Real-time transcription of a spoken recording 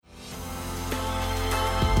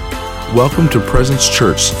Welcome to Presence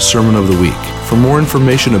Church Sermon of the Week. For more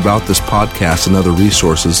information about this podcast and other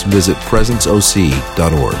resources, visit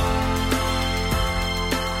presenceoc.org.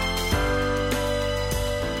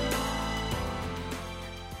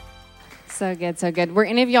 So good, so good. Were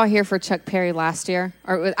any of y'all here for Chuck Perry last year?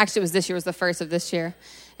 Actually, it was this year. It was the first of this year.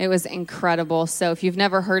 It was incredible. So if you've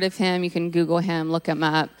never heard of him, you can Google him, look him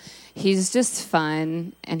up. He's just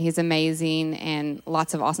fun, and he's amazing, and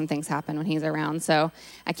lots of awesome things happen when he's around. So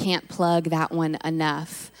I can't plug that one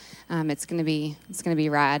enough. It's gonna be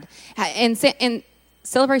rad. And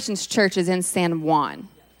Celebrations Church is in San Juan.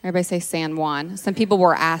 Everybody say San Juan. Some people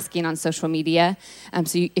were asking on social media.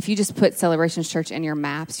 If you just put Celebrations Church in your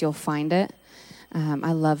maps, you'll find it.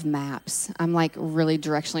 I love maps. I'm like really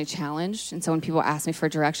directionally challenged. And so when people ask me for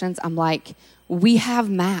directions, I'm like, we have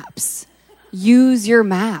maps. Use your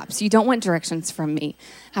maps. You don't want directions from me.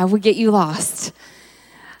 I would get you lost.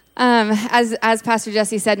 As Pastor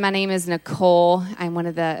Jesse said, my name is Nicole. I'm one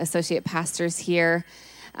of the associate pastors here.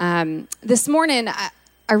 This morning,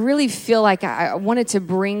 I really feel like I wanted to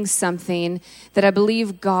bring something that I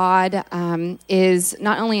believe God is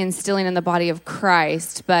not only instilling in the body of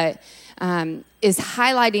Christ, but is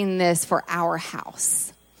highlighting this for our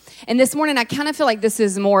house. And this morning, I kind of feel like this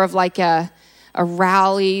is more of like a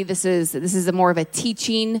rally. This is more of a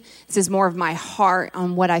teaching. This is more of my heart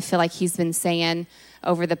on what I feel like he's been saying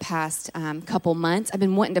over the past couple months. I've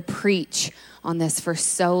been wanting to preach on this for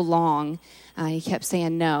so long. He kept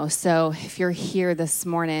saying no. So if you're here this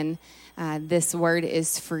morning, this word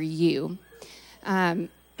is for you. I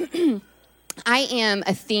am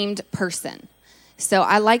a themed person. So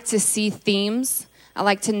I like to see themes. I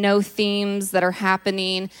like to know themes that are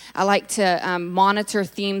happening. I like to monitor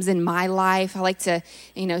themes in my life. I like to,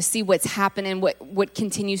 see what's happening, what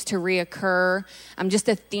continues to reoccur. I'm just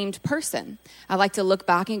a themed person. I like to look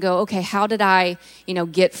back and go, okay, how did I,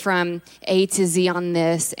 get from A to Z on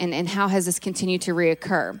this, and how has this continued to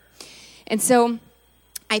reoccur? And so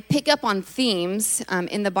I pick up on themes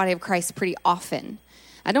in the body of Christ pretty often.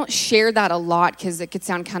 I don't share that a lot because it could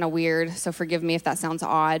sound kind of weird, so forgive me if that sounds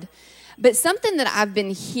odd. But something that I've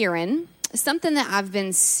been hearing, something that I've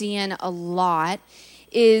been seeing a lot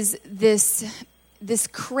is this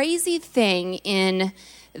crazy thing in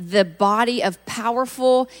the body of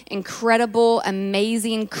powerful, incredible,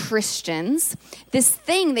 amazing Christians, this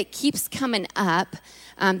thing that keeps coming up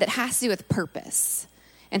that has to do with purpose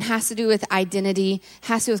and has to do with identity,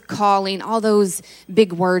 has to do with calling, all those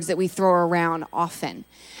big words that we throw around often.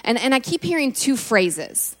 And I keep hearing two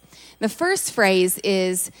phrases. The first phrase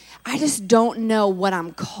is, I just don't know what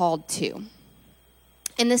I'm called to.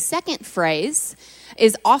 And the second phrase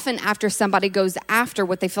is often after somebody goes after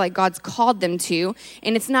what they feel like God's called them to,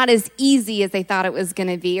 and it's not as easy as they thought it was going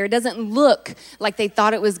to be, or it doesn't look like they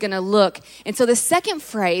thought it was going to look. And so the second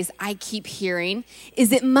phrase I keep hearing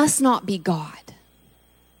is, it must not be God.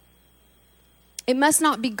 It must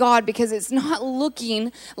not be God because it's not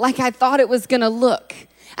looking like I thought it was going to look.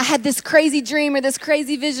 I had this crazy dream or this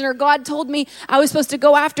crazy vision, or God told me I was supposed to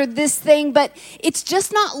go after this thing, but it's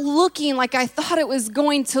just not looking like I thought it was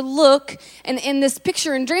going to look. And in this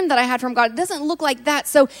picture and dream that I had from God, it doesn't look like that.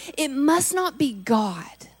 So it must not be God.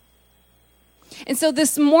 And so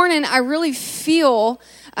this morning, I really feel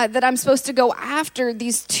that I'm supposed to go after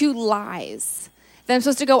these two lies. That I'm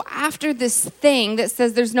supposed to go after this thing that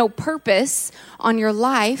says there's no purpose on your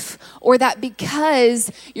life, or that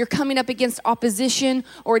because you're coming up against opposition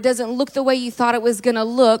or it doesn't look the way you thought it was going to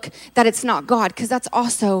look, that it's not God, because that's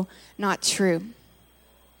also not true.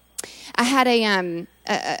 I had a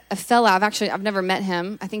fella, I've never met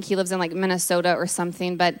him. I think he lives in like Minnesota or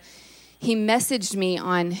something, but he messaged me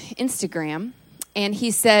on Instagram. And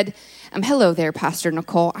he said, hello there, Pastor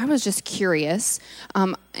Nicole. I was just curious.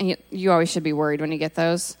 And you always should be worried when you get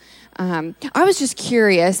those. I was just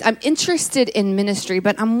curious. I'm interested in ministry,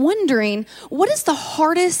 but I'm wondering, what is the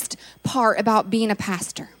hardest part about being a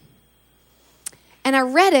pastor? And I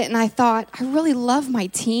read it and I thought, I really love my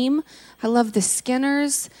team. I love the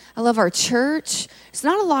Skinners. I love our church. There's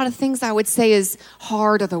not a lot of things I would say is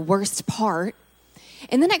hard or the worst part.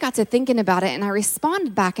 And then I got to thinking about it, and I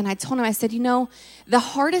responded back, and I told him, I said, the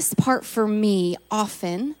hardest part for me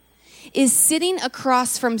often is sitting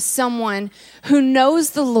across from someone who knows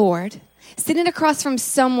the Lord, sitting across from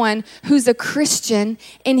someone who's a Christian,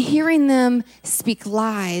 and hearing them speak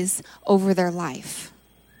lies over their life.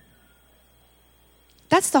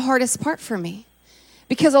 That's the hardest part for me.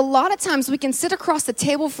 Because a lot of times we can sit across the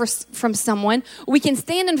table from someone, we can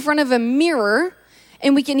stand in front of a mirror,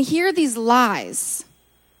 and we can hear these lies.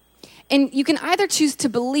 And you can either choose to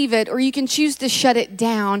believe it or you can choose to shut it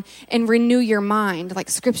down and renew your mind, like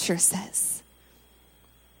Scripture says.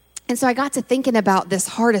 And so I got to thinking about this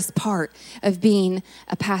hardest part of being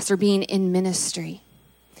a pastor, being in ministry.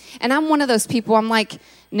 And I'm one of those people, I'm like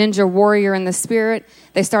Ninja Warrior in the spirit.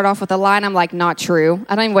 They start off with a line, I'm like, not true.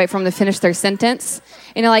 I don't even wait for them to finish their sentence.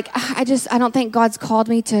 You know, like, I don't think God's called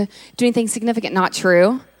me to do anything significant. Not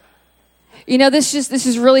true. You know, this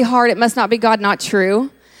is really hard. It must not be God. Not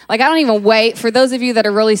true. Like, I don't even wait. For those of you that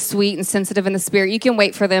are really sweet and sensitive in the spirit, you can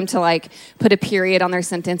wait for them to, like, put a period on their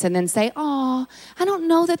sentence and then say, oh, I don't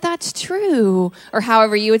know that that's true. Or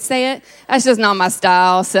however you would say it. That's just not my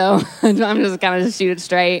style, so I'm just kind of just shoot it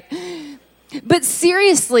straight. But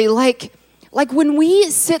seriously, like when we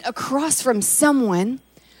sit across from someone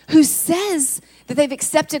who says that they've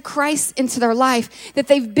accepted Christ into their life, that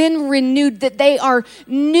they've been renewed, that they are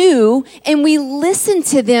new, and we listen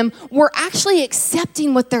to them, we're actually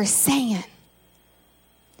accepting what they're saying.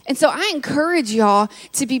 And so I encourage y'all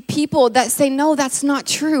to be people that say, no, that's not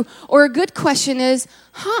true. Or a good question is,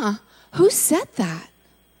 who said that?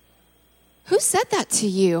 Who said that to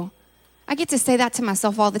you? I get to say that to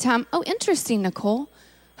myself all the time. Oh, interesting, Nicole.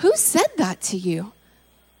 Who said that to you?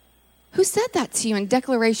 Who said that to you? And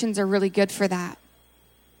declarations are really good for that.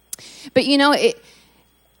 But you know,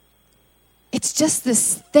 it's just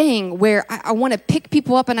this thing where I want to pick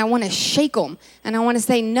people up and I want to shake them. And I want to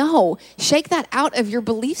say, no, shake that out of your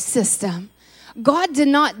belief system. God did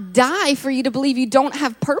not die for you to believe you don't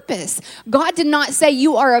have purpose. God did not say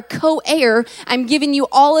you are a co-heir. I'm giving you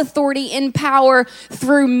all authority and power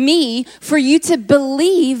through me for you to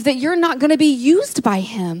believe that you're not going to be used by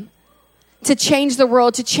him to change the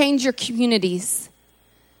world, to change your communities.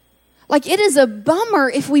 Like, it is a bummer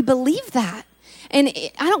if we believe that. And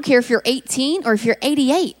I don't care if you're 18 or if you're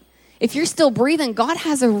 88. If you're still breathing, God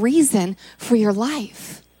has a reason for your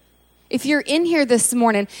life. If you're in here this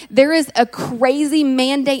morning, there is a crazy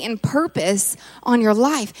mandate and purpose on your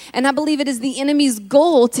life. And I believe it is the enemy's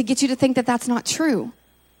goal to get you to think that that's not true.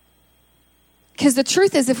 Because the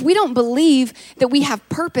truth is, if we don't believe that we have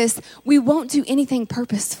purpose, we won't do anything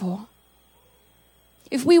purposeful.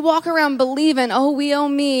 If we walk around believing, oh, we owe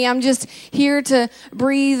me, I'm just here to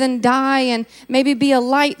breathe and die and maybe be a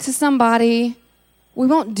light to somebody, we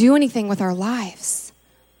won't do anything with our lives.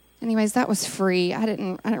 Anyways, that was free. I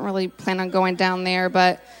didn't really plan on going down there,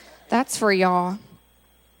 but that's for y'all.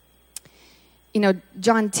 You know,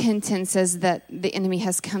 John 10:10 says that the enemy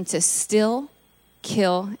has come to steal,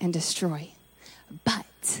 kill, and destroy.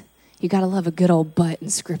 But, you got to love a good old but in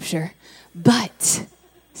Scripture. But,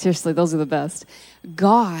 seriously, those are the best.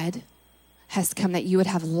 God has come that you would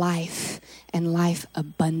have life and life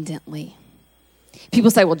abundantly.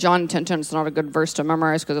 People say, well, John 10:10 is not a good verse to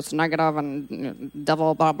memorize because it's negative and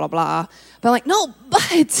devil, blah, blah, blah. But I'm like, no,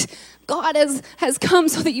 but God has come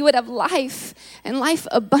so that you would have life and life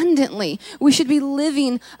abundantly. We should be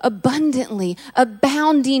living abundantly,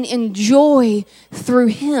 abounding in joy through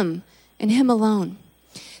him and him alone.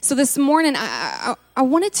 So this morning, I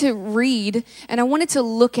wanted to read and I wanted to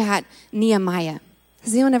look at Nehemiah.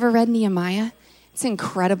 Has anyone ever read Nehemiah? It's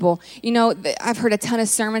incredible. You know, I've heard a ton of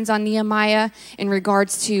sermons on Nehemiah in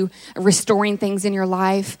regards to restoring things in your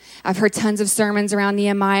life. I've heard tons of sermons around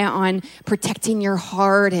Nehemiah on protecting your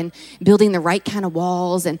heart and building the right kind of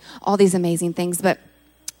walls and all these amazing things. But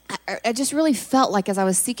I just really felt like as I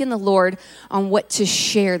was seeking the Lord on what to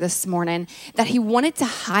share this morning, that he wanted to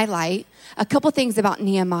highlight a couple things about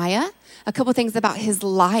Nehemiah, a couple things about his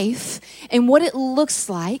life, and what it looks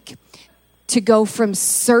like to go from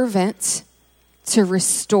servant to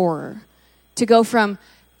restorer, to go from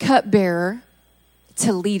cupbearer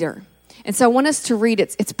to leader. And so I want us to read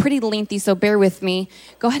it. It's pretty lengthy, so bear with me.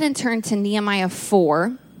 Go ahead and turn to Nehemiah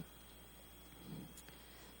 4.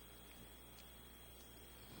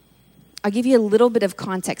 I'll give you a little bit of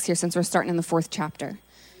context here since we're starting in the 4th chapter.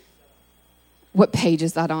 What page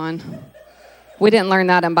is that on? We didn't learn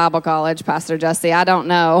that in Bible college, Pastor Jesse. I don't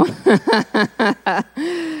know.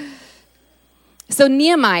 So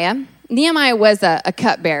Nehemiah was a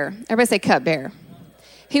cupbearer. Everybody say cupbearer.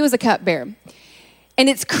 He was a cupbearer. And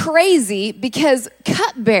it's crazy because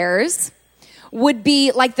cupbearers would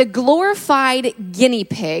be like the glorified guinea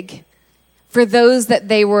pig for those that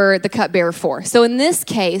they were the cupbearer for. So in this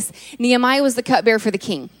case, Nehemiah was the cupbearer for the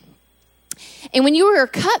king. And when you were a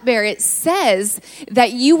cupbearer, it says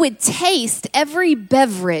that you would taste every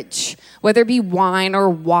beverage, whether it be wine or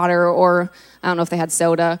water or, I don't know if they had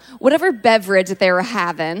soda, whatever beverage that they were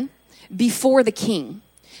having before the king.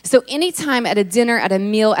 So anytime at a dinner, at a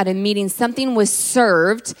meal, at a meeting, something was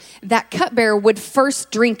served, that cupbearer would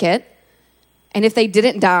first drink it. And if they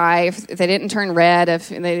didn't die, if they didn't turn red, if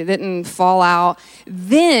they didn't fall out,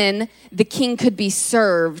 then the king could be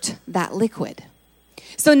served that liquid.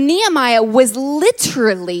 So Nehemiah was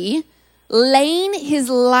literally laying his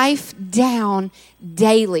life down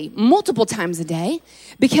daily, multiple times a day,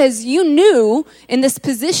 because you knew in this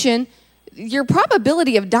position, your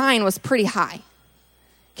probability of dying was pretty high.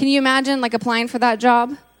 Can you imagine like applying for that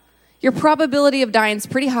job? Your probability of dying is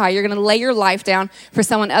pretty high. You're going to lay your life down for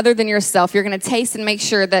someone other than yourself. You're going to taste and make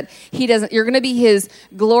sure that you're going to be his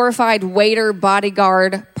glorified waiter,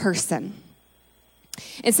 bodyguard person.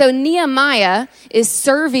 And so Nehemiah is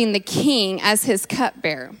serving the king as his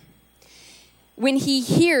cupbearer. When he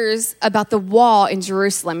hears about the wall in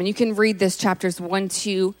Jerusalem, and you can read this chapters 1,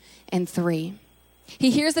 2, and 3. He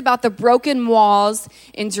hears about the broken walls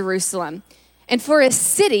in Jerusalem. And for a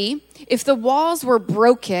city, if the walls were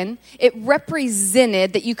broken, it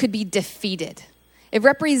represented that you could be defeated. It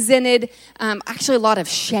represented actually a lot of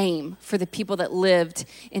shame for the people that lived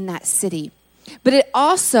in that city. But it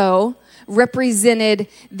also represented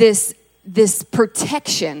this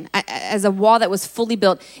protection. As a wall that was fully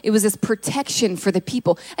built, it was this protection for the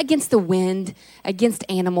people against the wind, against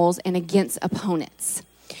animals, and against opponents.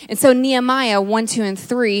 And so Nehemiah 1, 2, and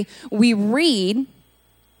 3, we read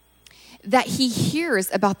that he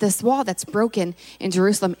hears about this wall that's broken in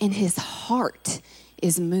Jerusalem, and his heart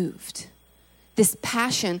is moved. This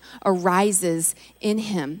passion arises in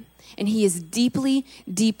him, and he is deeply,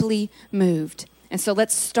 deeply moved. And so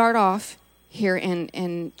let's start off here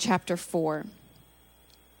in chapter 4.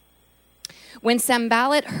 When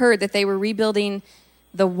Sanballat heard that they were rebuilding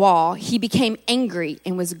the wall, he became angry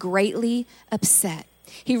and was greatly upset.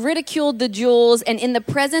 He ridiculed the jewels, and in the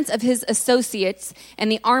presence of his associates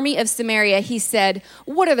and the army of Samaria, he said,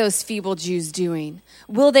 "What are those feeble Jews doing?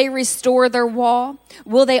 Will they restore their wall?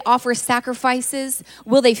 Will they offer sacrifices?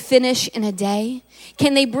 Will they finish in a day?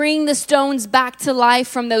 Can they bring the stones back to life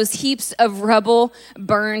from those heaps of rubble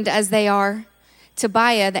burned as they are?"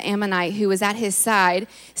 Tobiah, the Ammonite, who was at his side,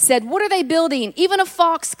 said, "What are they building? Even a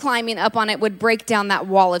fox climbing up on it would break down that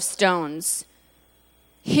wall of stones.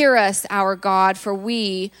 Hear us, our God, for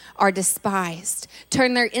we are despised.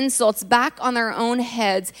 Turn their insults back on their own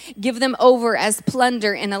heads. Give them over as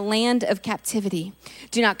plunder in a land of captivity.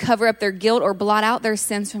 Do not cover up their guilt or blot out their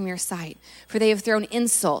sins from your sight, for they have thrown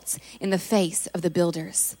insults in the face of the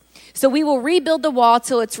builders. So we will rebuild the wall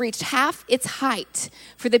till it's reached half its height,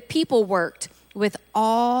 for the people worked with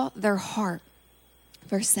all their heart."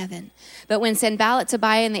 Verse 7. But when Sanballat,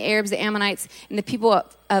 Tobiah, and the Arabs, the Ammonites, and the people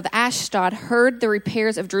of Ashdod heard the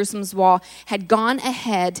repairs of Jerusalem's wall had gone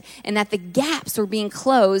ahead and that the gaps were being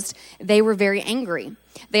closed, they were very angry.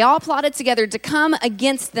 They all plotted together to come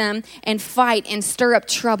against them and fight and stir up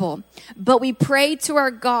trouble. But we prayed to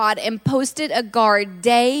our God and posted a guard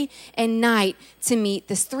day and night to meet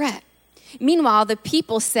this threat. Meanwhile, the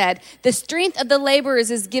people said, "The strength of the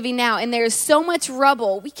laborers is giving out, and there is so much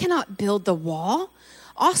rubble, we cannot build the wall."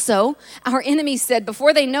 Also, our enemies said,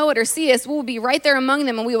 "Before they know it or see us, we will be right there among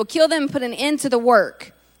them, and we will kill them and put an end to the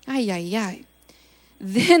work." Ay, ay, ay.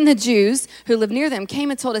 Then the Jews who lived near them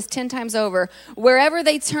came and told us 10 times over, "Wherever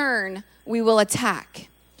they turn, we will attack."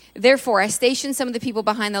 Therefore, I stationed some of the people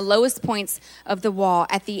behind the lowest points of the wall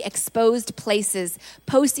at the exposed places,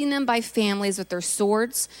 posting them by families with their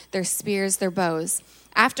swords, their spears, their bows.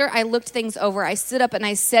 After I looked things over, I stood up and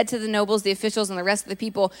I said to the nobles, the officials, and the rest of the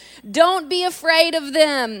people, "Don't be afraid of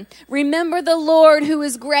them. Remember the Lord who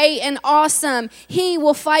is great and awesome. He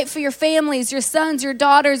will fight for your families, your sons, your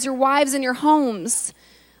daughters, your wives, and your homes."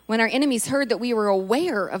 When our enemies heard that we were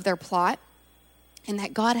aware of their plot and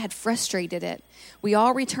that God had frustrated it, we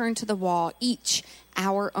all returned to the wall, each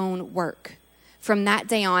our own work. From that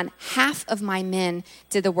day on, half of my men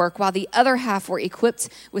did the work, while the other half were equipped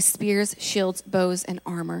with spears, shields, bows, and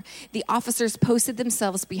armor. The officers posted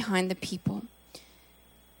themselves behind the people.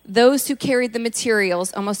 Those who carried the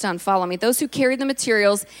materials, almost done, follow me. Those who carried the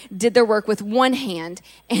materials did their work with one hand,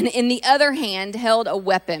 and in the other hand held a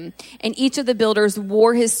weapon. And each of the builders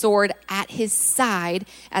wore his sword at his side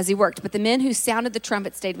as he worked. But the men who sounded the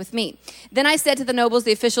trumpet stayed with me. Then I said to the nobles,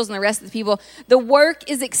 the officials, and the rest of the people, "The work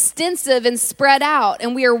is extensive and spread out,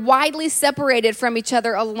 and we are widely separated from each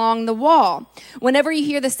other along the wall. Whenever you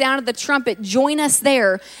hear the sound of the trumpet, join us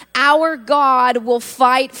there. Our God will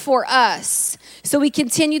fight for us." So we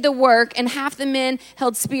continued the work, and half the men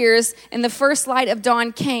held spears, and the first light of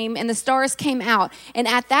dawn came, and the stars came out. And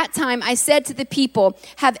at that time I said to the people,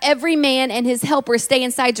 "Have every man and his helper stay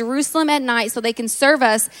inside Jerusalem at night so they can serve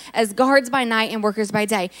us as guards by night and workers by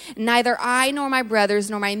day." Neither I nor my brothers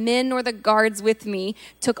nor my men nor the guards with me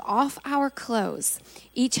took off our clothes.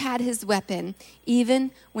 Each had his weapon,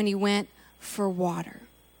 even when he went for water.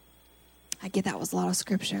 I get that was a lot of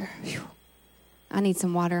scripture. Whew. I need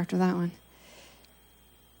some water after that one.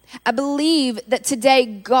 I believe that today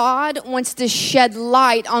God wants to shed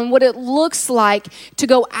light on what it looks like to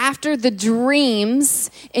go after the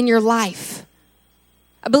dreams in your life.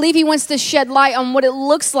 I believe he wants to shed light on what it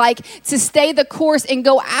looks like to stay the course and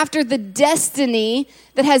go after the destiny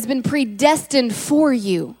that has been predestined for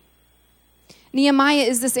you. Nehemiah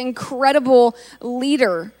is this incredible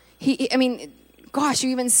leader. You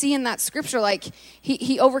even see in that scripture, like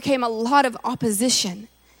he overcame a lot of opposition.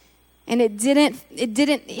 And it didn't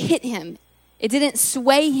hit him. It didn't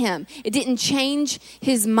sway him. It didn't change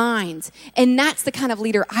his mind. And that's the kind of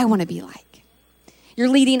leader I want to be like. You're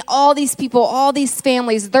leading all these people, all these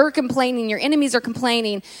families. They're complaining. Your enemies are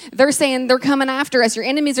complaining. They're saying they're coming after us. Your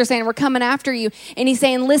enemies are saying we're coming after you. And he's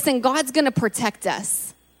saying, listen, God's going to protect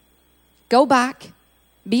us. Go back,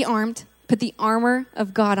 be armed, put the armor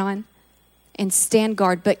of God on, and stand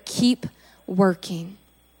guard, but keep working.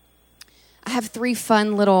 I have 3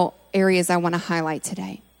 fun little areas I want to highlight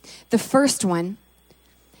today. The first one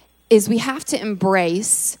is we have to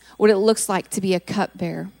embrace what it looks like to be a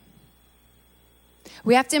cupbearer.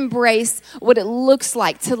 We have to embrace what it looks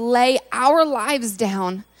like to lay our lives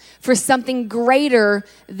down for something greater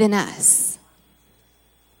than us.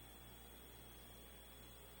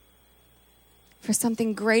 For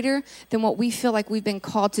something greater than what we feel like we've been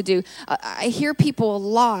called to do. I hear people a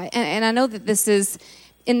lot, and I know that this is,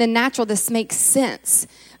 in the natural, this makes sense,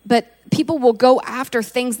 but people will go after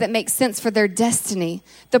things that make sense for their destiny.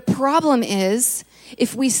 The problem is,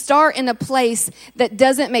 if we start in a place that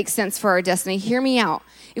doesn't make sense for our destiny, hear me out.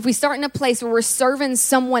 If we start in a place where we're serving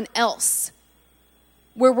someone else,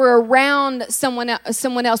 where we're around someone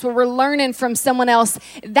else, where we're learning from someone else,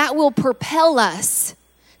 that will propel us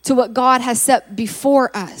to what God has set before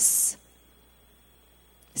us.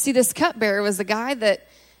 See, this cupbearer was a guy that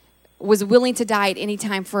was willing to die at any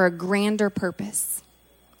time for a grander purpose,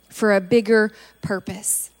 for a bigger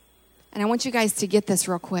purpose. And I want you guys to get this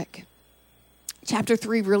real quick. Chapter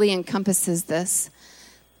 3 really encompasses this.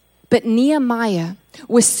 But Nehemiah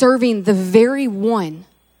was serving the very one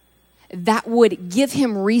that would give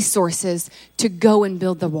him resources to go and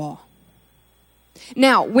build the wall.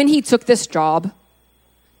 Now, when he took this job,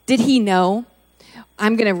 did he know,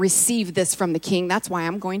 I'm going to receive this from the king, that's why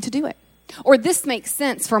I'm going to do it? Or this makes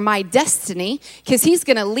sense for my destiny because he's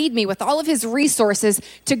going to lead me with all of his resources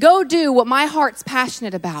to go do what my heart's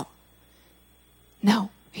passionate about? No,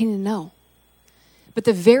 he didn't know. But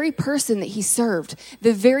the very person that he served,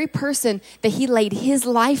 the very person that he laid his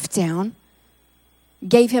life down,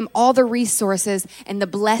 gave him all the resources and the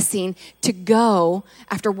blessing to go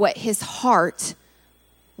after what his heart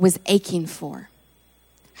was aching for.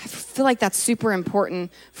 I feel like that's super important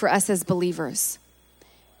for us as believers.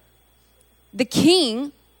 The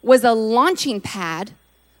king was a launching pad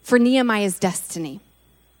for Nehemiah's destiny.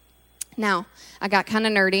 Now, I got kind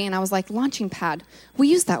of nerdy and I was like, launching pad. We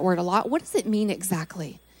use that word a lot. What does it mean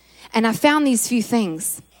exactly? And I found these few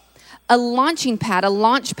things. A launching pad, a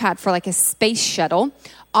launch pad for like a space shuttle,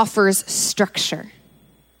 offers structure.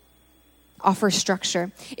 Offers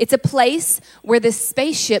structure. It's a place where the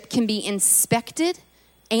spaceship can be inspected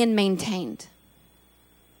and maintained.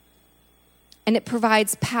 And it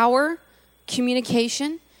provides power,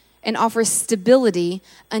 communication, and offers stability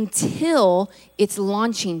until its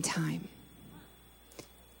launching time.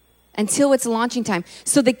 Until its launching time.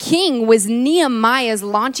 So the king was Nehemiah's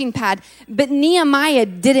launching pad, but Nehemiah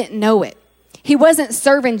didn't know it. He wasn't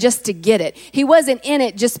serving just to get it. He wasn't in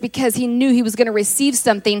it just because he knew he was going to receive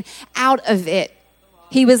something out of it.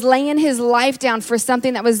 He was laying his life down for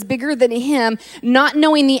something that was bigger than him, not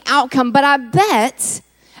knowing the outcome. But I bet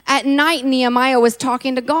at night Nehemiah was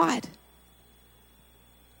talking to God.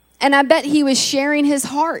 And I bet he was sharing his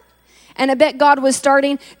heart. And I bet God was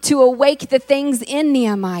starting to awake the things in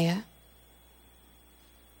Nehemiah.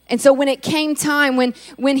 And so when it came time,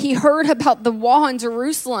 when he heard about the wall in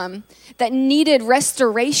Jerusalem that needed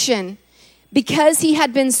restoration, because he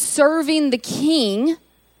had been serving the king,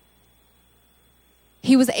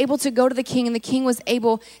 he was able to go to the king, and the king was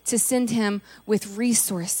able to send him with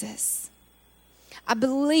resources. I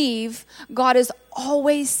believe God is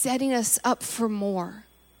always setting us up for more.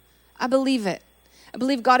 I believe it. I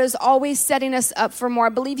believe God is always setting us up for more. I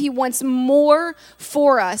believe he wants more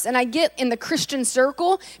for us. And I get in the Christian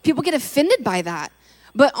circle, people get offended by that.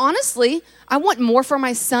 But honestly, I want more for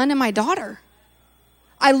my son and my daughter.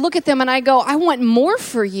 I look at them and I go, I want more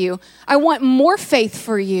for you. I want more faith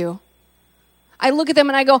for you. I look at them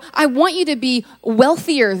and I go, I want you to be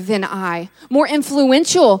wealthier than I, more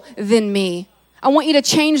influential than me. I want you to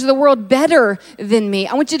change the world better than me.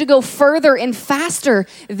 I want you to go further and faster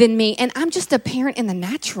than me. And I'm just a parent in the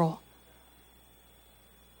natural.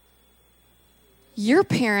 Your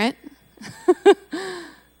parent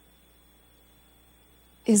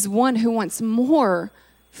is one who wants more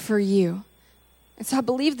for you. And so I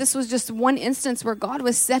believe this was just one instance where God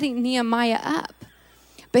was setting Nehemiah up.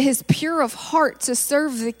 But his pure of heart to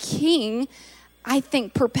serve the king, I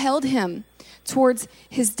think, propelled him towards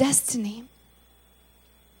his destiny.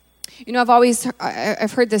 You know,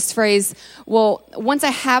 I've heard this phrase, well, once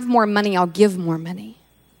I have more money, I'll give more money.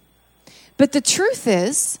 But the truth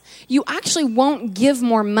is, you actually won't give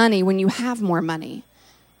more money when you have more money.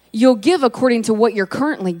 You'll give according to what you're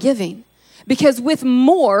currently giving. Because with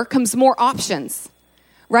more comes more options,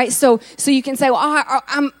 right? So you can say, well,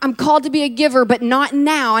 I'm called to be a giver, but not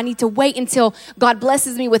now. I need to wait until God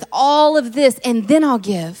blesses me with all of this, and then I'll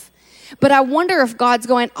give. But I wonder if God's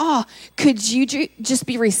going, could you just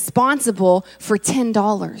be responsible for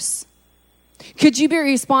 $10? Could you be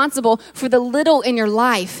responsible for the little in your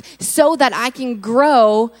life so that I can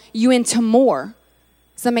grow you into more?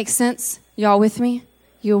 Does that make sense? Y'all with me?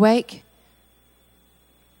 You awake?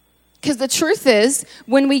 Because the truth is,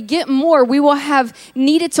 when we get more, we will have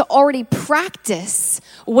needed to already practice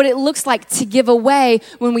what it looks like to give away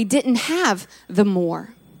when we didn't have the more.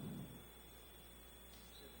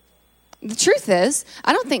 The truth is,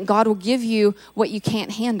 I don't think God will give you what you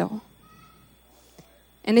can't handle.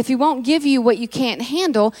 And if he won't give you what you can't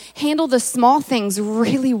handle the small things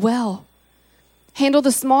really well. Handle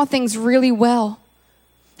the small things really well.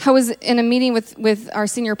 I was in a meeting with our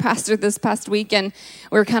senior pastor this past week, and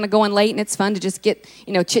we were kind of going late, and it's fun to just get,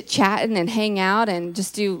 chit-chatting and hang out and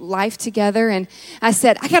just do life together. And I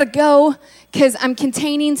said, I got to go because I'm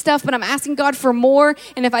containing stuff, but I'm asking God for more.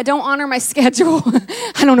 And if I don't honor my schedule,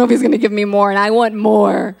 I don't know if he's going to give me more, and I want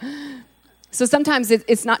more. So sometimes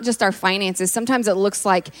it's not just our finances. Sometimes it looks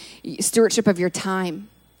like stewardship of your time,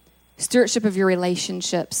 stewardship of your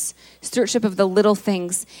relationships, stewardship of the little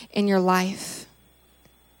things in your life.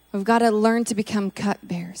 We've got to learn to become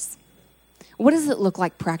cupbearers. What does it look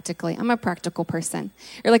like practically? I'm a practical person.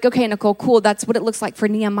 You're like, okay, Nicole, cool. That's what it looks like for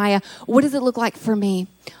Nehemiah. What does it look like for me?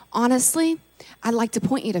 Honestly, I'd like to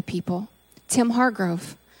point you to people. Tim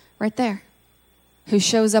Hargrove, right there, who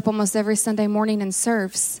shows up almost every Sunday morning and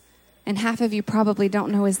serves. And half of you probably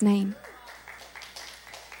don't know his name.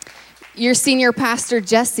 Your senior pastor,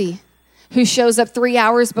 Jesse, who shows up 3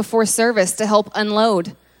 hours before service to help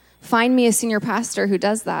unload. Find me a senior pastor who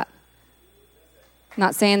does that.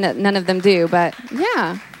 Not saying that none of them do, but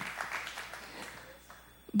yeah.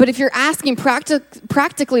 But if you're asking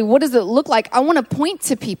practically, what does it look like? I want to point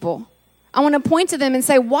to people. I want to point to them and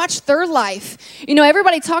say, watch their life.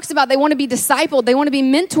 Everybody talks about they want to be discipled. They want to be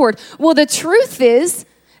mentored. Well, the truth is,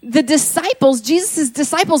 the disciples, Jesus'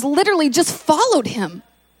 disciples, literally just followed him.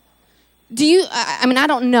 I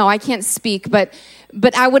don't know, I can't speak, but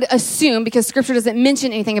I would assume, because scripture doesn't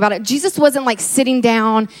mention anything about it, Jesus wasn't like sitting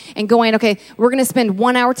down and going, okay, we're going to spend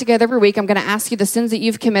 1 hour together every week. I'm going to ask you the sins that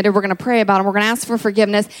you've committed. We're going to pray about them. We're going to ask for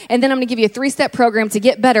forgiveness. And then I'm going to give you a 3-step program to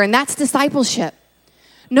get better. And that's discipleship.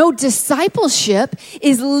 No, discipleship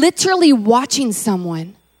is literally watching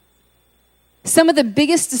someone. Some of the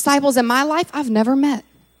biggest disciples in my life, I've never met.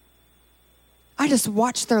 I just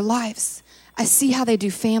watch their lives. I see how they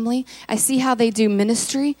do family. I see how they do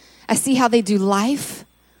ministry. I see how they do life.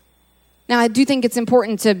 Now, I do think it's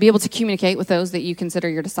important to be able to communicate with those that you consider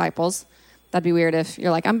your disciples. That'd be weird if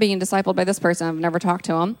you're like, I'm being discipled by this person. I've never talked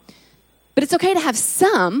to them. But it's okay to have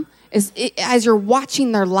some as you're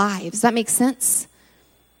watching their lives. That makes sense?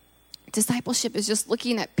 Discipleship is just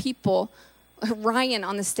looking at people. Ryan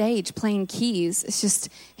on the stage playing keys.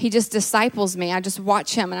 He just disciples me. I just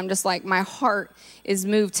watch him and I'm just like, my heart is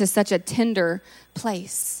moved to such a tender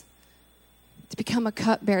place. To become a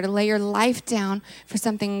cupbearer, to lay your life down for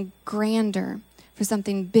something grander, for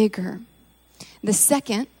something bigger. The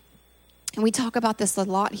second, and we talk about this a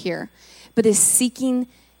lot here, but is seeking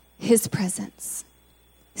his presence,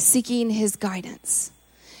 seeking his guidance.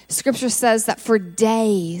 Scripture says that for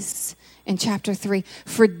days, in chapter 3,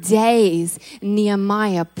 for days,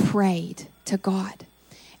 Nehemiah prayed to God.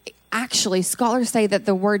 Actually, scholars say that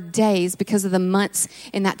the word days, because of the months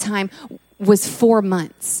in that time, was 4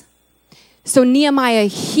 months. So Nehemiah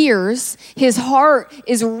hears, his heart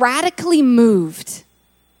is radically moved.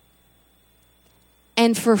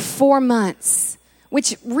 And for 4 months,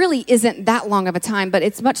 which really isn't that long of a time, but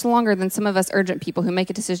it's much longer than some of us urgent people who make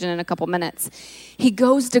a decision in a couple minutes. He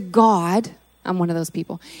goes to God. I'm one of those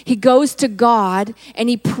people. He goes to God and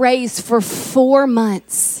he prays for 4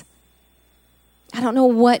 months. I don't know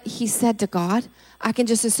what he said to God. I can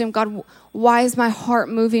just assume, God, why is my heart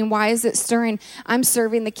moving? Why is it stirring? I'm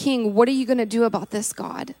serving the king. What are you going to do about this,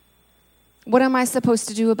 God? What am I supposed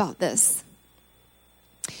to do about this?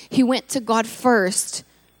 He went to God first,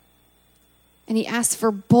 and he asked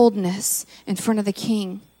for boldness in front of the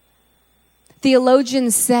king.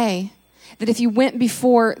 Theologians say that if you went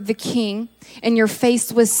before the king and your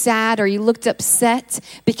face was sad or you looked upset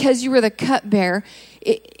because you were the cupbearer,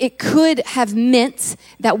 it could have meant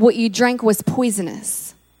that what you drank was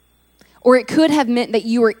poisonous. Or it could have meant that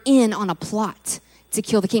you were in on a plot to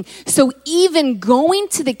kill the king. So even going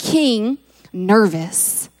to the king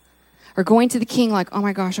nervous, or going to the king like, oh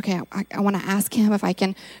my gosh, okay, I want to ask him if I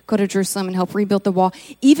can go to Jerusalem and help rebuild the wall.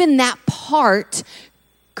 Even that part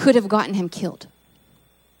could have gotten him killed.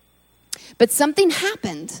 But something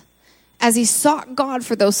happened as he sought God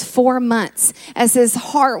for those 4 months, as his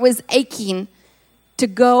heart was aching to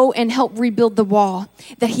go and help rebuild the wall,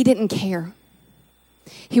 that he didn't care.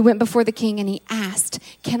 He went before the king and he asked,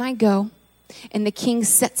 can I go? And the king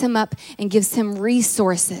sets him up and gives him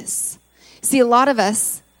resources. See, a lot of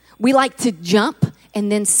us, we like to jump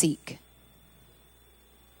and then seek.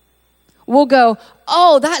 We'll go,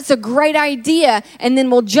 oh, that's a great idea. And then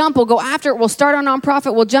we'll jump, we'll go after it. We'll start our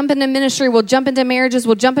nonprofit. We'll jump into ministry. We'll jump into marriages.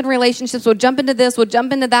 We'll jump in relationships. We'll jump into this. We'll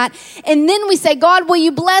jump into that. And then we say, God, will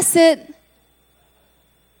you bless it?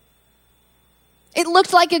 It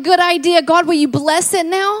looked like a good idea. God, will you bless it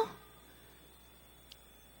now?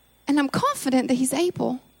 And I'm confident that he's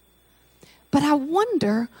able. But I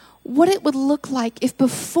wonder what it would look like if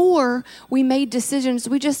before we made decisions,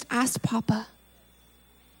 we just asked Papa.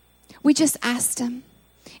 We just asked him.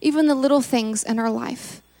 Even the little things in our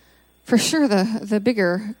life. For sure, the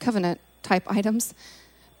bigger covenant type items.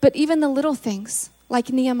 But even the little things, like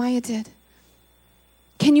Nehemiah did.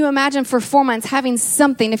 Can you imagine for 4 months having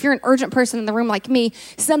something, if you're an urgent person in the room like me,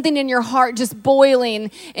 something in your heart just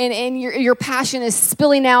boiling and your passion is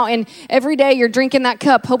spilling out, and every day you're drinking that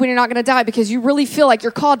cup hoping you're not going to die because you really feel like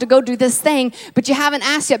you're called to go do this thing, but you haven't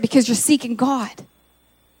asked yet because you're seeking God.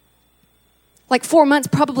 Like 4 months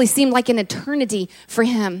probably seemed like an eternity for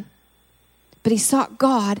him. But he sought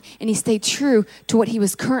God and he stayed true to what he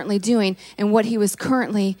was currently doing and what he was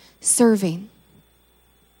currently serving.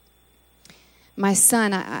 My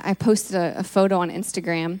son, I posted a photo on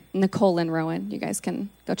Instagram, Nicole and Rowan. You guys can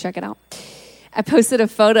go check it out. I posted a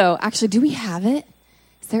photo. Actually, do we have it?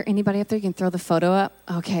 Is there anybody up there you can throw the photo up?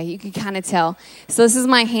 Okay, you can kind of tell. So this is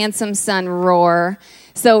my handsome son, Roar.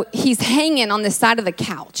 So he's hanging on the side of the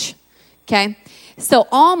couch, okay? So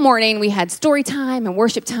all morning we had story time and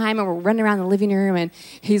worship time, and we're running around the living room, and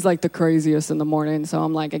he's like the craziest in the morning. So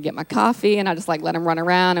I'm like, I get my coffee and I just like let him run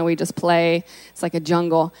around and we just play. It's like a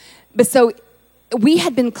jungle. But so we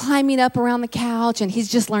had been climbing up around the couch, and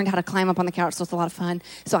he's just learned how to climb up on the couch, so it's a lot of fun.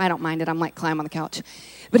 So I don't mind it. I'm like, climb on the couch.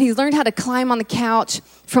 But he's learned how to climb on the couch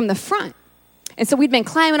from the front. And so we'd been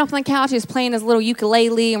climbing up on the couch. He was playing his little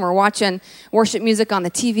ukulele, and we're watching worship music on the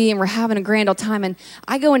TV, and we're having a grand old time. And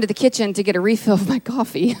I go into the kitchen to get a refill of my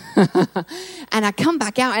coffee. And I come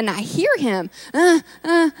back out, and I hear him.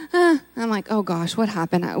 I'm like, oh, gosh, what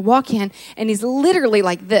happened? I walk in, and he's literally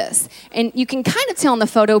like this. And you can kind of tell in the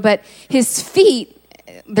photo, but his feet,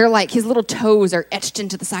 they're like his little toes are etched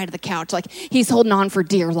into the side of the couch. Like he's holding on for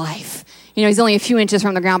dear life. You know, he's only a few inches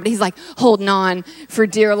from the ground, but he's like holding on for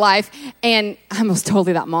dear life. And I was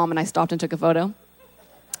totally that mom, and I stopped and took a photo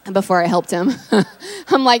before I helped him.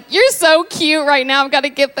 I'm like, you're so cute right now. I've got to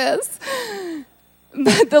get this.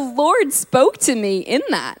 But the Lord spoke to me in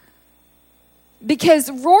that, because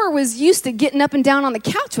Roar was used to getting up and down on the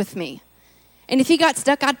couch with me. And if he got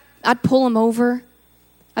stuck, I'd pull him over.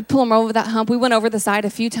 I'd pull him over that hump. We went over the side a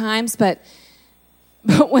few times, but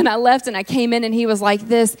when I left and I came in and he was like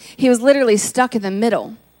this, he was literally stuck in the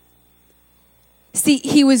middle. See,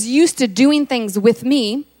 he was used to doing things with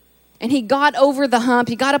me, and he got over the hump.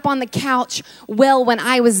 He got up on the couch well when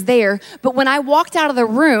I was there. But when I walked out of the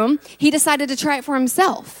room, he decided to try it for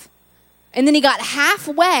himself. And then he got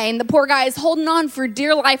halfway, and the poor guy is holding on for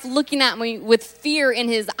dear life, looking at me with fear in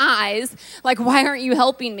his eyes, like, why aren't you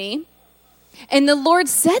helping me? And the Lord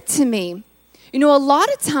said to me, you know, a lot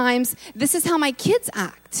of times, this is how my kids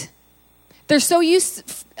act. They're so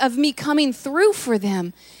used of me coming through for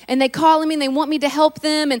them. And they call me and they want me to help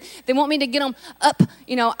them. And they want me to get them up,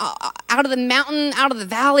 you know, out of the mountain, out of the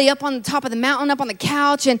valley, up on the top of the mountain, up on the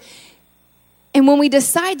couch. And when we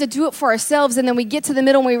decide to do it for ourselves, and then we get to the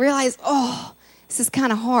middle and we realize, oh, this is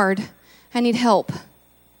kind of hard. I need help.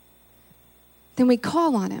 Then we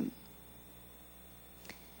call on him.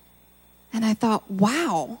 And I thought,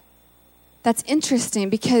 wow. That's interesting,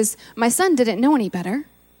 because my son didn't know any better.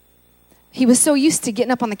 He was so used to getting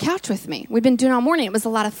up on the couch with me. We'd been doing it all morning. It was a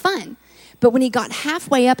lot of fun. But when he got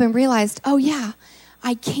halfway up and realized, oh yeah,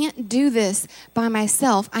 I can't do this by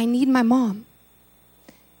myself. I need my mom.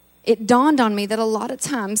 it dawned on me that a lot of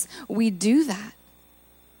times we do that.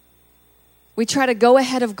 We try to go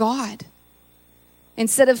ahead of God.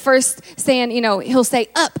 Instead of first saying, he'll say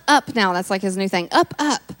up, up now. That's like his new thing, up,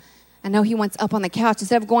 up. I know he wants up on the couch.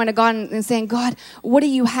 Instead of going to God and saying, God, what do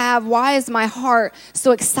you have? Why is my heart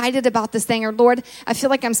so excited about this thing? Or Lord, I feel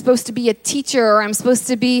like I'm supposed to be a teacher, or I'm supposed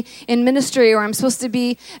to be in ministry, or I'm supposed to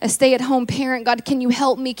be a stay-at-home parent. God, can you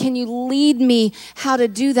help me? Can you lead me how to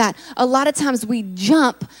do that? A lot of times we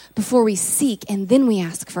jump before we seek, and then we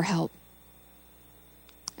ask for help.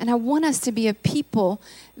 And I want us to be a people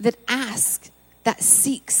that ask, that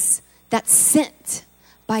seeks, that's sent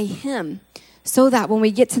by him. So that when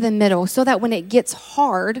we get to the middle, so that when it gets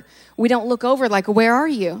hard, we don't look over like, where are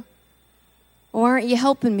you? Why aren't you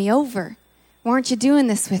helping me over? Why aren't you doing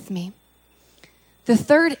this with me? The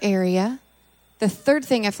third area, the third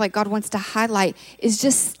thing I feel like God wants to highlight is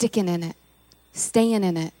just sticking in it, staying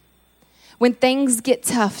in it. When things get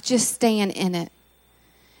tough, just staying in it.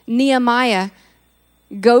 Nehemiah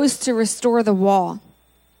goes to restore the wall,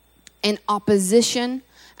 and opposition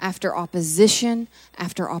after opposition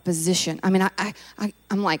after opposition. I mean,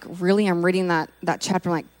 I'm like, really? I'm reading that chapter.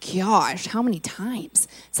 I'm like, gosh, how many times?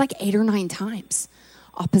 It's like 8 or 9 times.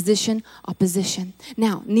 Opposition, opposition.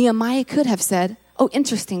 Now, Nehemiah could have said, oh,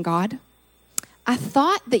 interesting, God. I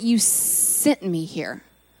thought that you sent me here.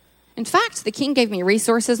 In fact, the king gave me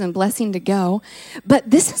resources and blessing to go, but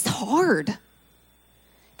this is hard.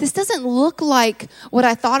 This doesn't look like what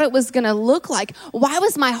I thought it was going to look like. Why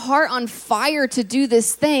was my heart on fire to do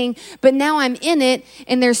this thing, but now I'm in it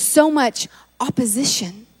and there's so much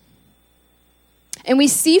opposition? And we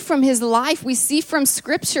see from his life, we see from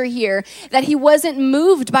scripture here that he wasn't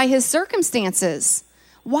moved by his circumstances.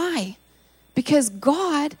 Why? Because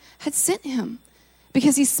God had sent him.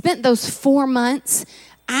 Because he spent those 4 months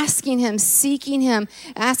asking him, seeking him,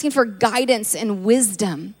 asking for guidance and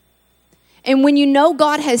wisdom. And when you know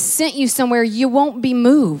God has sent you somewhere, you won't be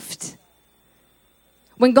moved.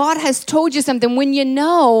 When God has told you something, when you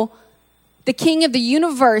know the King of the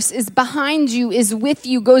universe is behind you, is with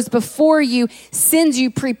you, goes before you, sends you,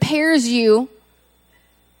 prepares you,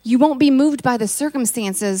 you won't be moved by the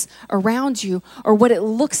circumstances around you or what it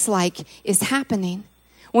looks like is happening.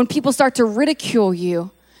 When people start to ridicule you,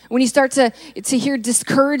 when you start to hear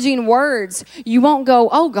discouraging words, you won't go,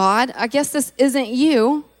 oh God, I guess this isn't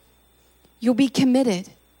you. You'll be committed.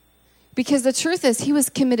 Because the truth is, he was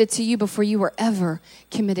committed to you before you were ever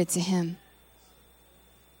committed to him.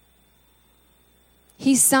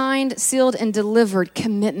 He signed, sealed, and delivered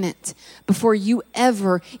commitment before you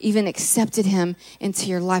ever even accepted him into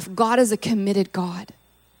your life. God is a committed God.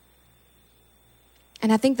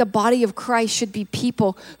 And I think the body of Christ should be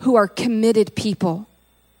people who are committed people,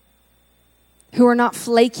 who are not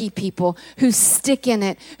flaky people, who stick in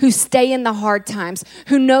it, who stay in the hard times,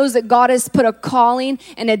 who knows that God has put a calling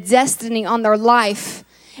and a destiny on their life.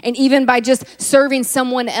 And even by just serving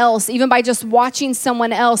someone else, even by just watching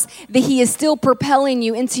someone else, that he is still propelling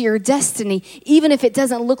you into your destiny, even if it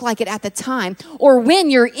doesn't look like it at the time. Or when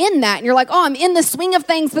you're in that and you're like, oh, I'm in the swing of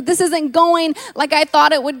things, but this isn't going like I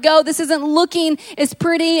thought it would go. This isn't looking as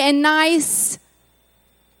pretty and nice.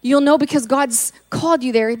 You'll know because God's called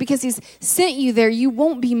you there, because he's sent you there, you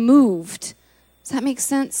won't be moved. Does that make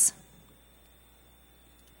sense?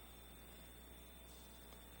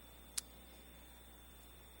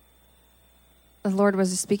 The Lord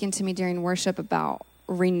was speaking to me during worship about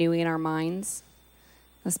renewing our minds.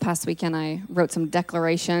 This past weekend, I wrote some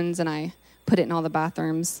declarations and I put it in all the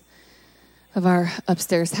bathrooms of our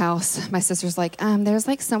upstairs house. My sister's like, there's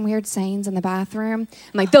like some weird sayings in the bathroom.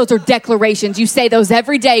 I'm like, those are declarations. You say those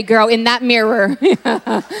every day, girl, in that mirror.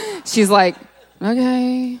 She's like,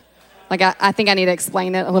 okay. Like, I think I need to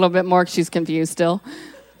explain it a little bit more because she's confused still.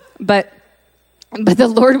 But the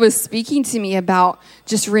Lord was speaking to me about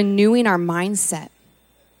just renewing our mindset.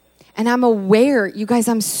 And I'm aware, you guys,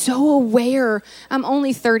 I'm so aware. I'm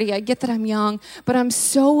only 30. I get that I'm young, but I'm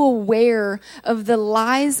so aware of the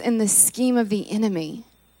lies and the scheme of the enemy.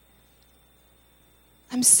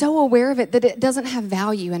 I'm so aware of it that it doesn't have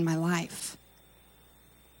value in my life.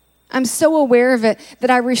 I'm so aware of it that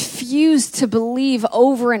I refuse to believe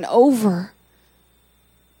over and over.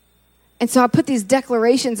 And so I put these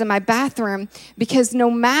declarations in my bathroom because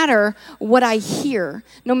no matter what I hear,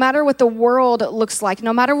 no matter what the world looks like,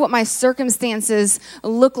 no matter what my circumstances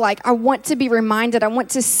look like, I want to be reminded, I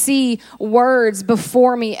want to see words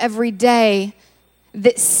before me every day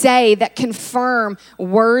that confirm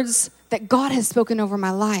words that God has spoken over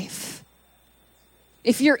my life.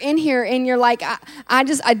 If you're in here and you're like, I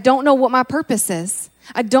don't know what my purpose is.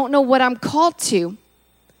 I don't know what I'm called to.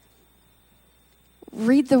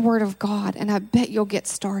 read the Word of God, and I bet you'll get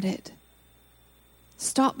started.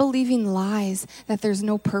 Stop believing lies that there's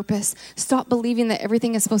no purpose. Stop believing that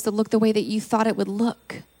everything is supposed to look the way that you thought it would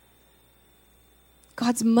look.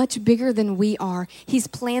 God's much bigger than we are. He's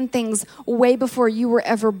planned things way before you were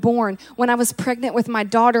ever born. When I was pregnant with my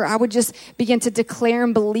daughter, I would just begin to declare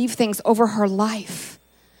and believe things over her life.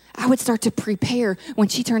 I would start to prepare. When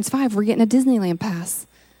she turns 5, we're getting a Disneyland pass.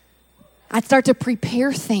 I'd start to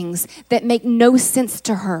prepare things that make no sense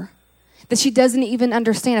to her, that she doesn't even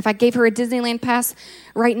understand. If I gave her a Disneyland pass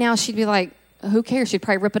right now, she'd be like, who cares? She'd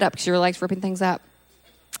probably rip it up because she likes ripping things up.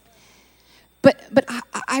 But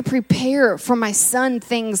I prepare for my son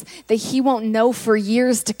things that he won't know for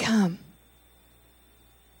years to come.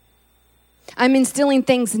 I'm instilling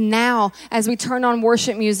things now as we turn on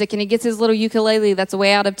worship music and he gets his little ukulele that's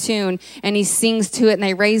way out of tune and he sings to it and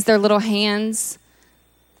they raise their little hands.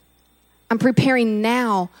 I'm preparing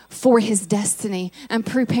now for his destiny. I'm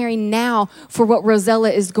preparing now for what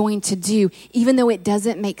Rosella is going to do, even though it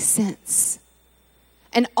doesn't make sense.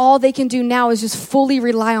 And all they can do now is just fully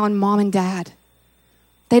rely on mom and dad.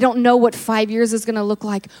 They don't know what 5 years is going to look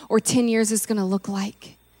like or 10 years is going to look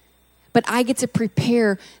like. But I get to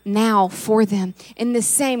prepare now for them. In the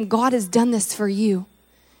same, God has done this for you.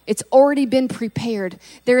 It's already been prepared.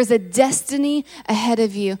 There is a destiny ahead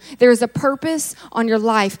of you. There is a purpose on your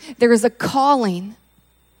life. There is a calling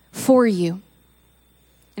for you.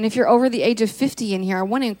 And if you're over the age of 50 in here, I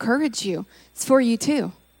want to encourage you. It's for you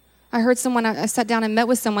too. I heard someone, I sat down and met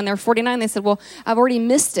with someone, they were 49, they said, well, I've already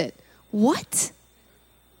missed it. What?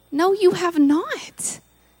 No, you have not.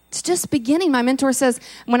 It's just beginning. My mentor says,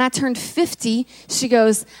 when I turned 50, she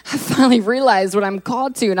goes, I finally realized what I'm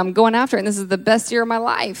called to and I'm going after it and this is the best year of my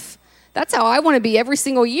life. That's how I want to be every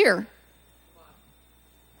single year.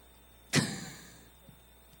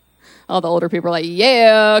 All the older people are like,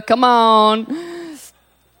 yeah, come on.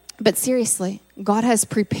 But seriously, God has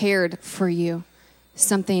prepared for you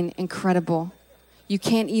something incredible. You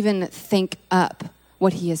can't even think up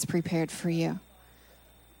what he has prepared for you.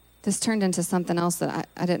 This turned into something else that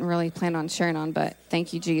I didn't really plan on sharing on, but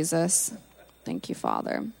thank you, Jesus. Thank you,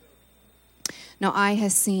 Father. No eye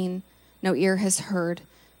has seen, no ear has heard,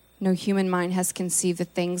 no human mind has conceived the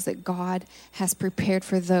things that God has prepared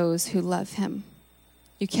for those who love him.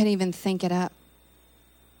 You can't even think it up.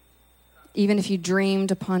 Even if you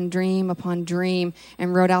dreamed upon dream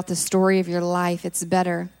and wrote out the story of your life, it's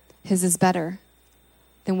better. His is better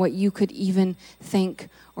than what you could even think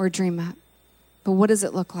or dream up. But what does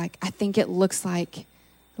it look like? I think it looks like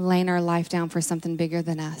laying our life down for something bigger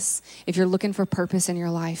than us. If you're looking for purpose in your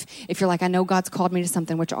life, if you're like, I know God's called me to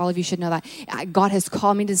something, which all of you should know that. God has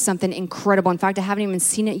called me to something incredible. In fact, I haven't even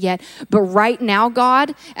seen it yet. But right now,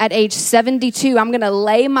 God, at age 72, I'm going to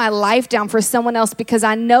lay my life down for someone else because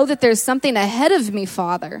I know that there's something ahead of me,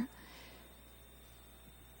 Father.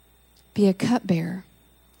 Be a cupbearer.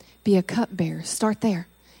 Be a cupbearer. Start there.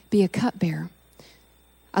 Be a cupbearer.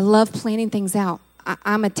 I love planning things out.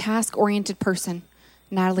 I'm a task-oriented person.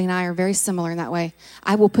 Natalie and I are very similar in that way.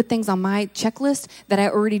 I will put things on my checklist that I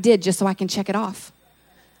already did just so I can check it off.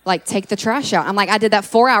 Like, take the trash out. I'm like, I did that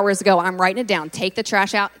 4 hours ago. I'm writing it down. Take the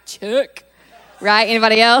trash out. Check. Right?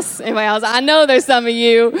 Anybody else? Anybody else? I know there's some of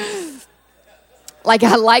you. Like,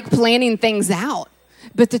 I like planning things out.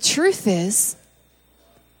 But the truth is,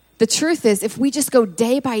 if we just go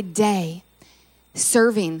day by day,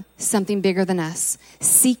 serving something bigger than us,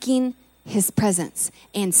 seeking his presence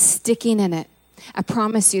and sticking in it, I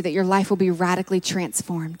promise you that your life will be radically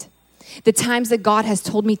transformed. The times that God has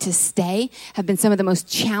told me to stay have been some of the most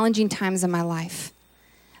challenging times in my life.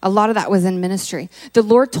 A lot of that was in ministry. The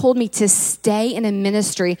Lord told me to stay in a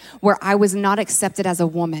ministry where I was not accepted as a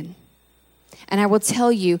woman. And I will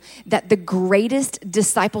tell you that the greatest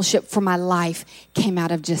discipleship for my life came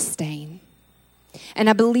out of just staying. And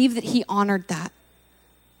I believe that he honored that.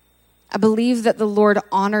 I believe that the Lord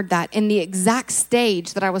honored that. In the exact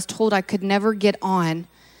stage that I was told I could never get on,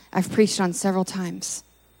 I've preached on several times.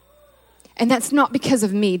 And that's not because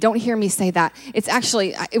of me. Don't hear me say that.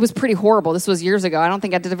 It was pretty horrible. This was years ago. I don't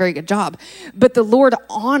think I did a very good job. But the Lord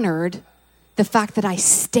honored the fact that I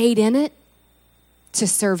stayed in it to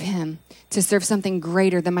serve him, to serve something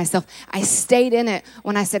greater than myself. I stayed in it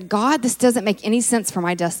when I said, God, this doesn't make any sense for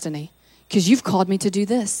my destiny. Because you've called me to do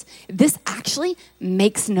this. This actually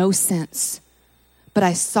makes no sense. But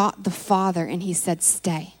I sought the Father and he said,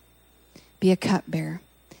 stay. Be a cupbearer.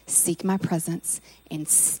 Seek my presence and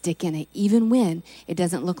stick in it, even when it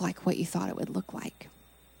doesn't look like what you thought it would look like.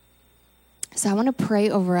 So I want to pray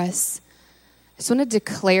over us. I just want to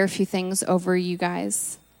declare a few things over you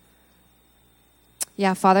guys.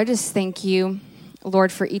 Yeah, Father, I just thank you.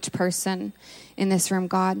 Lord, for each person in this room,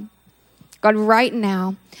 God. God, right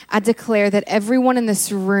now, I declare that everyone in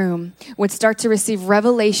this room would start to receive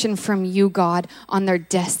revelation from you, God, on their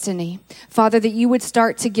destiny. Father, that you would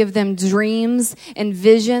start to give them dreams and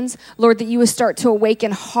visions. Lord, that you would start to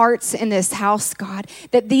awaken hearts in this house, God.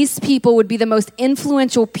 That these people would be the most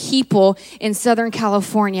influential people in Southern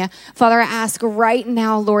California. Father, I ask right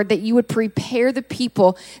now, Lord, that you would prepare the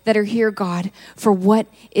people that are here, God, for what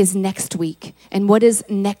is next week and what is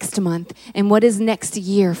next month and what is next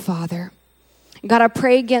year, Father. God, I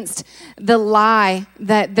pray against the lie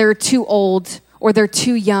that they're too old or they're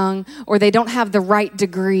too young or they don't have the right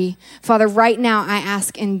degree. Father, right now I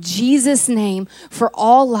ask in Jesus' name for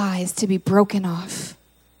all lies to be broken off.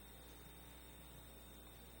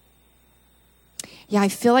 Yeah, I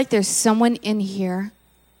feel like there's someone in here.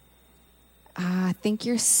 I think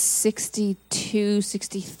you're 62,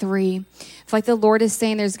 63. I feel like the Lord is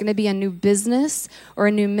saying there's going to be a new business or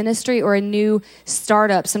a new ministry or a new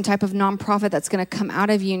startup, some type of nonprofit that's going to come out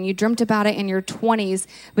of you. And you dreamt about it in your 20s,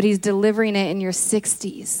 but he's delivering it in your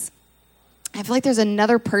 60s. I feel like there's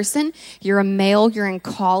another person. You're a male. You're in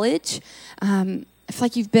college. I feel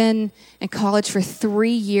like you've been in college for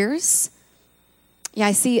 3 years. Yeah,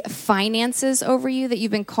 I see finances over you, that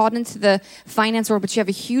you've been called into the finance world, but you have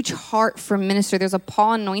a huge heart for ministry. There's a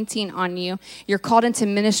Paul anointing on you. You're called into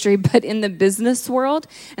ministry, but in the business world.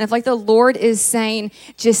 And it's like the Lord is saying,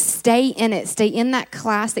 just stay in it. Stay in that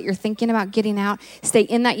class that you're thinking about getting out. Stay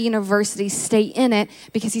in that university. Stay in it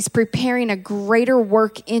because he's preparing a greater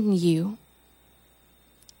work in you.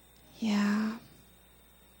 Yeah.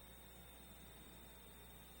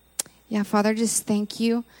 Yeah, Father, just thank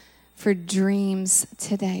you for dreams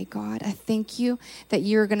today, God. I thank you that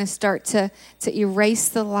you're going to start to erase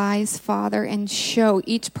the lies, Father, and show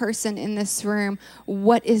each person in this room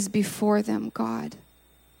what is before them, God.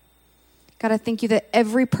 God, I thank you that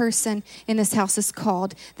every person in this house is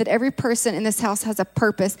called, that every person in this house has a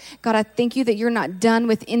purpose. God, I thank you that you're not done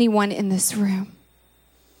with anyone in this room.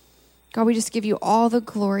 God, we just give you all the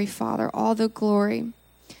glory, Father, all the glory.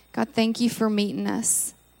 God, thank you for meeting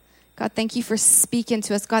us. God, thank you for speaking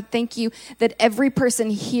to us. God, thank you that every person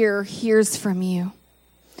here hears from you.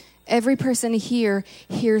 Every person here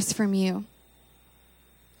hears from you.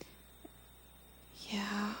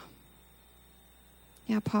 Yeah.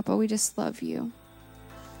 Yeah, Papa, we just love you.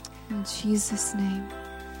 In Jesus' name,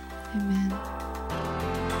 amen.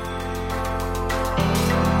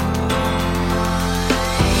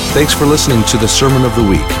 Thanks for listening to the Sermon of the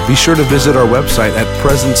Week. Be sure to visit our website at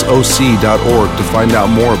presenceoc.org to find out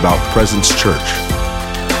more about Presence Church.